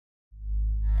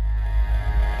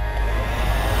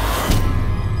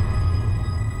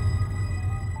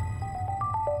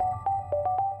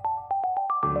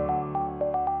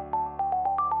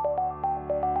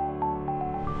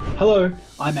Hello,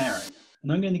 I'm Aaron,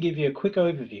 and I'm going to give you a quick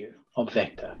overview of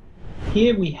Vector.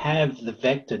 Here we have the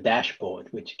Vector dashboard,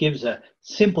 which gives a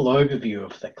simple overview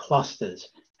of the clusters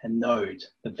and nodes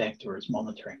the Vector is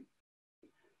monitoring.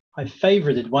 I've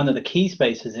favorited one of the key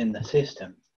spaces in the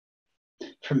system.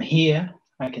 From here,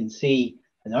 I can see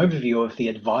an overview of the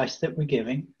advice that we're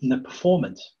giving and the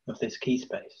performance of this key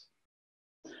space.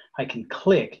 I can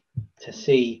click to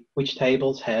see which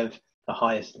tables have the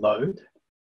highest load,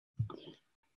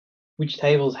 which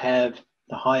tables have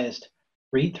the highest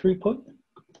read throughput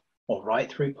or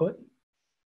write throughput,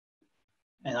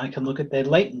 and I can look at their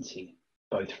latency,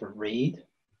 both for read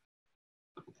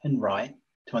and write,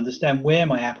 to understand where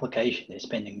my application is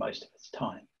spending most of its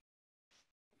time.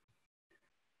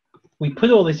 We put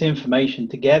all this information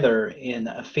together in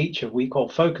a feature we call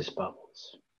focus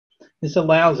bubbles. This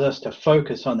allows us to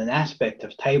focus on an aspect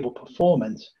of table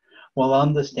performance while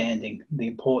understanding the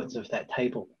importance of that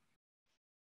table.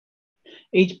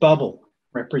 Each bubble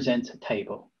represents a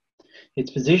table.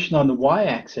 Its position on the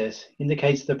y-axis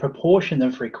indicates the proportion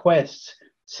of requests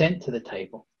sent to the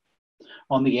table.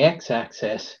 On the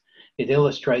x-axis, it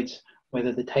illustrates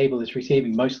whether the table is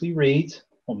receiving mostly reads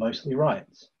or mostly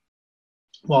writes,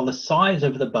 while the size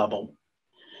of the bubble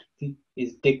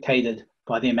is dictated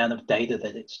by the amount of data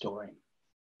that it's storing.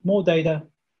 More data,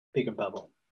 bigger bubble.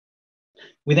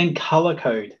 We then color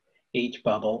code each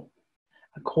bubble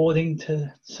according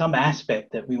to some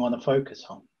aspect that we want to focus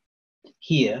on.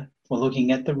 Here, we're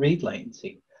looking at the read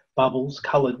latency. Bubbles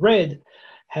colored red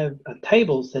have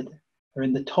tables that are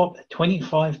in the top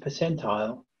 25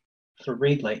 percentile for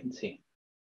read latency.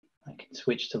 I can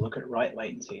switch to look at write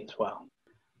latency as well.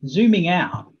 Zooming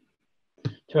out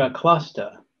to our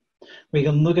cluster, we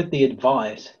can look at the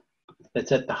advice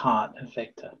that's at the heart of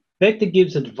Vector. Vector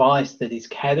gives advice that is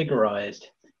categorized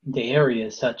into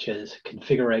areas such as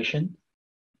configuration,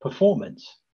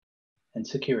 performance, and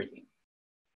security,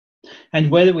 and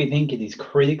whether we think it is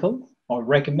critical or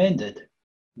recommended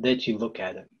that you look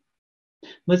at it.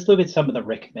 Let's look at some of the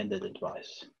recommended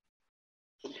advice.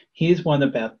 Here's one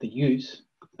about the use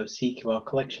of SQL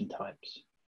collection types.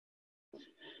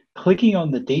 Clicking on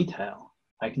the detail,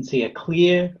 I can see a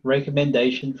clear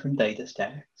recommendation from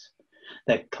DataStax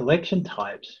that collection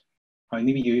types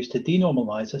only be used to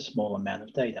denormalize a small amount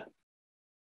of data.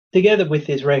 Together with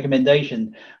this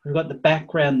recommendation, we've got the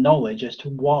background knowledge as to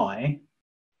why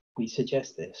we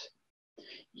suggest this.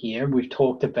 Here, we've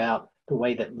talked about the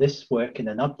way that lists work in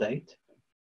an update,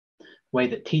 the way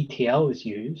that TTL is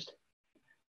used,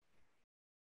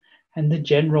 and the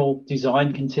general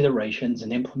design considerations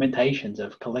and implementations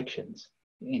of collections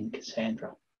in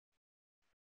Cassandra.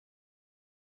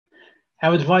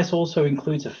 Our advice also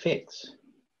includes a fix,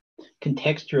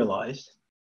 contextualized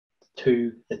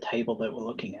to the table that we're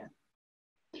looking at.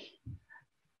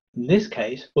 In this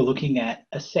case, we're looking at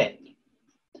a set.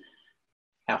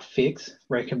 Our fix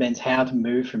recommends how to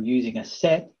move from using a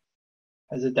set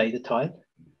as a data type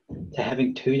to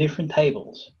having two different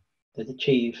tables that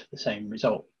achieve the same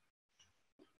result.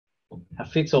 Our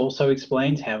fix also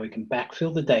explains how we can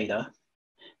backfill the data,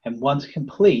 and once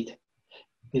complete,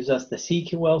 gives us the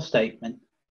SQL statement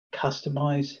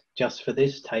customized just for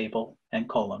this table and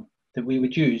column that we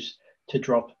would use to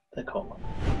drop the column.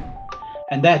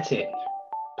 And that's it.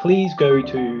 Please go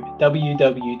to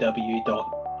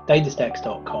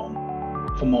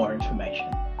www.datastax.com for more information.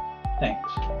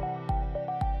 Thanks.